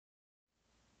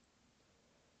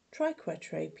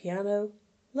Triquetre Piano,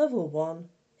 Level 1,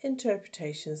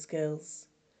 Interpretation Skills,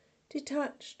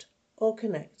 Detached or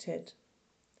Connected.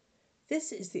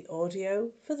 This is the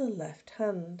audio for the left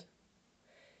hand.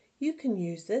 You can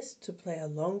use this to play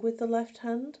along with the left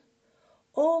hand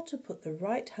or to put the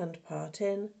right hand part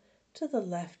in to the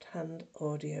left hand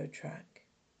audio track.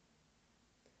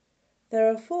 There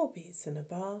are 4 beats in a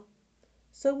bar,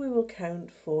 so we will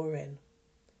count 4 in.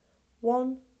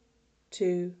 1,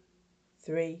 2,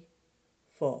 3,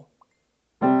 4.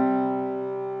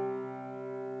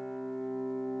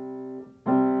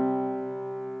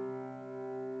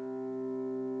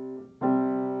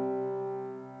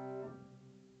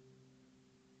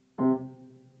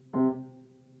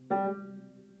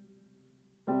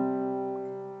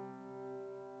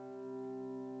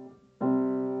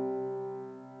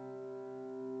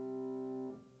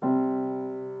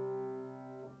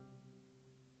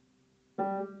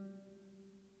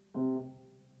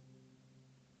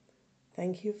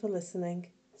 Thank you for listening.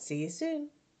 See you soon.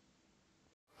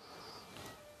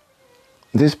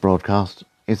 This broadcast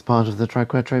is part of the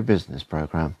Triquetre Business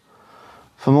Programme.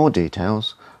 For more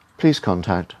details, please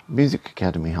contact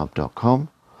musicacademyhub.com,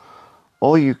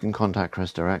 or you can contact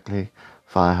Chris directly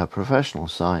via her professional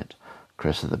site,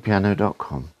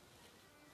 chrisatthepiano.com.